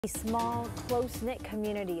A small, close-knit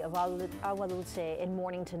community of Agua Dulce in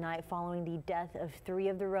mourning tonight following the death of 3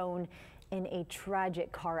 of their own in a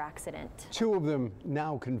tragic car accident. 2 of them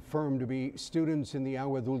now confirmed to be students in the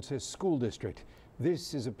Agua Dulce school district.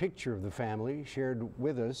 This is a picture of the family shared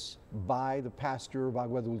with us by the pastor of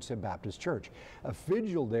Agua Dulce Baptist Church. A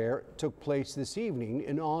vigil there took place this evening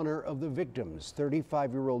in honor of the victims,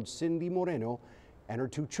 35-year-old Cindy Moreno and her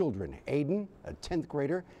 2 children, Aiden, a 10th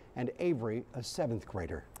grader, and Avery, a 7th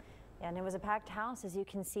grader. And it was a packed house, as you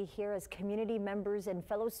can see here, as community members and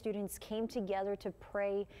fellow students came together to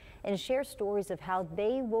pray and share stories of how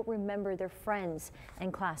they will remember their friends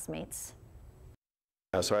and classmates.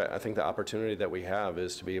 So I think the opportunity that we have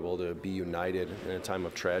is to be able to be united in a time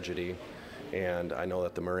of tragedy. And I know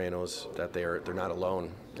that the Morenos, that they're not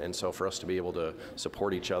alone. And so for us to be able to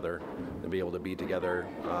support each other and be able to be together,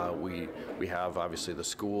 we have obviously the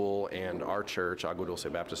school and our church, Agua Dulce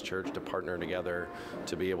Baptist Church, to partner together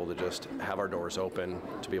to be able to just have our doors open,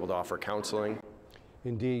 to be able to offer counseling.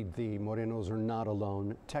 Indeed, the Morenos are not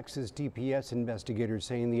alone. Texas DPS investigators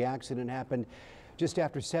saying the accident happened just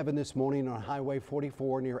after 7 this morning on Highway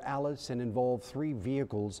 44 near Alice and involved 3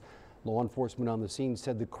 vehicles. Law enforcement on the scene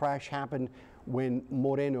said the crash happened when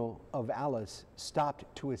Moreno of Alice stopped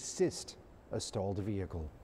to assist a stalled vehicle.